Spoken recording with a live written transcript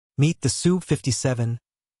Meet the Su-57,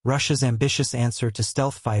 Russia's ambitious answer to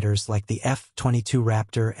stealth fighters like the F-22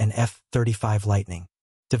 Raptor and F-35 Lightning.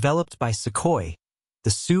 Developed by Sukhoi,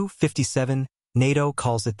 the Su-57, NATO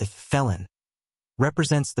calls it the Felon,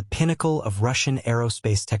 represents the pinnacle of Russian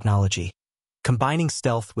aerospace technology, combining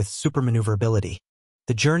stealth with supermaneuverability.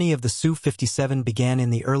 The journey of the Su-57 began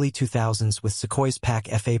in the early 2000s with Sukhoi's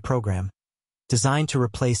PAK-FA program, designed to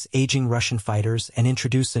replace aging Russian fighters and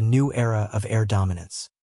introduce a new era of air dominance.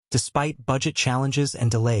 Despite budget challenges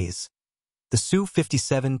and delays, the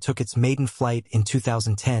Su-57 took its maiden flight in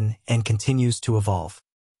 2010 and continues to evolve.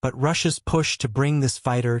 But Russia's push to bring this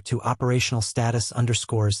fighter to operational status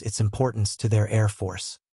underscores its importance to their air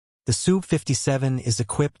force. The Su-57 is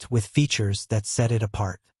equipped with features that set it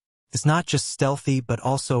apart. It's not just stealthy but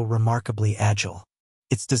also remarkably agile.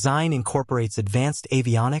 Its design incorporates advanced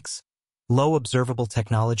avionics, low observable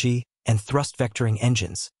technology, and thrust vectoring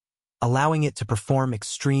engines, allowing it to perform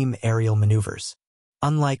extreme aerial maneuvers.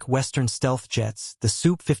 Unlike Western stealth jets, the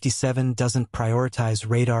Su-57 doesn't prioritize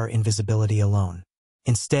radar invisibility alone.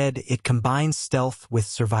 Instead, it combines stealth with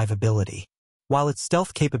survivability. While its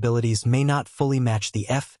stealth capabilities may not fully match the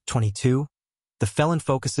F-22, the Felon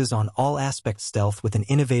focuses on all-aspect stealth with an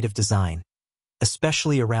innovative design,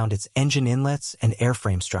 especially around its engine inlets and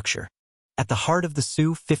airframe structure. At the heart of the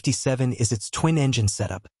Su-57 is its twin-engine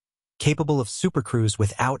setup, capable of supercruise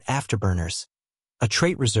without afterburners, a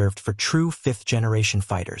trait reserved for true fifth-generation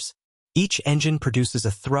fighters. Each engine produces a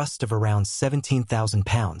thrust of around 17,000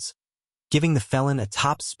 pounds, giving the Felon a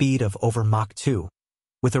top speed of over Mach 2,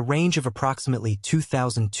 with a range of approximately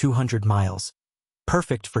 2,200 miles,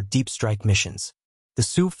 perfect for deep-strike missions. The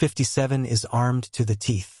Su-57 is armed to the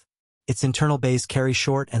teeth. Its internal bays carry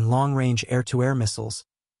short and long-range air-to-air missiles,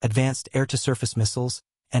 advanced air-to-surface missiles,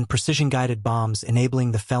 and precision-guided bombs,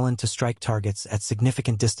 enabling the Felon to strike targets at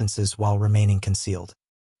significant distances while remaining concealed.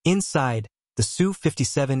 Inside, the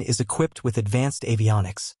Su-57 is equipped with advanced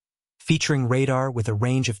avionics, featuring radar with a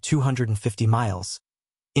range of 250 miles,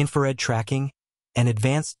 infrared tracking, and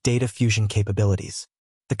advanced data fusion capabilities.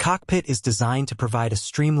 The cockpit is designed to provide a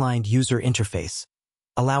streamlined user interface,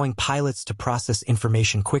 allowing pilots to process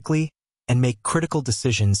information quickly and make critical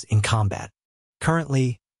decisions in combat.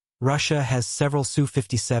 Currently, Russia has several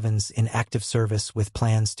Su-57s in active service with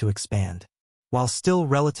plans to expand. While still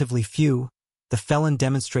relatively few, the Felon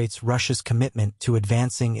demonstrates Russia's commitment to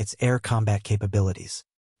advancing its air combat capabilities.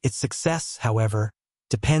 Its success, however,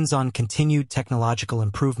 depends on continued technological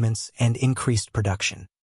improvements and increased production.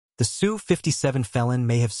 The Su-57 Felon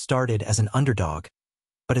may have started as an underdog,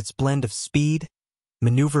 but its blend of speed,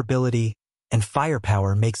 maneuverability, and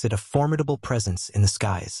firepower makes it a formidable presence in the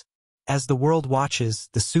skies. As the world watches,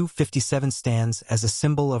 the Su-57 stands as a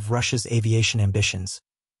symbol of Russia's aviation ambitions,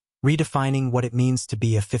 redefining what it means to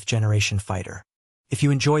be a fifth-generation fighter. If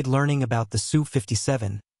you enjoyed learning about the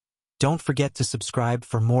Su-57, don't forget to subscribe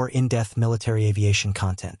for more in-depth military aviation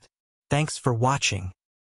content. Thanks for watching.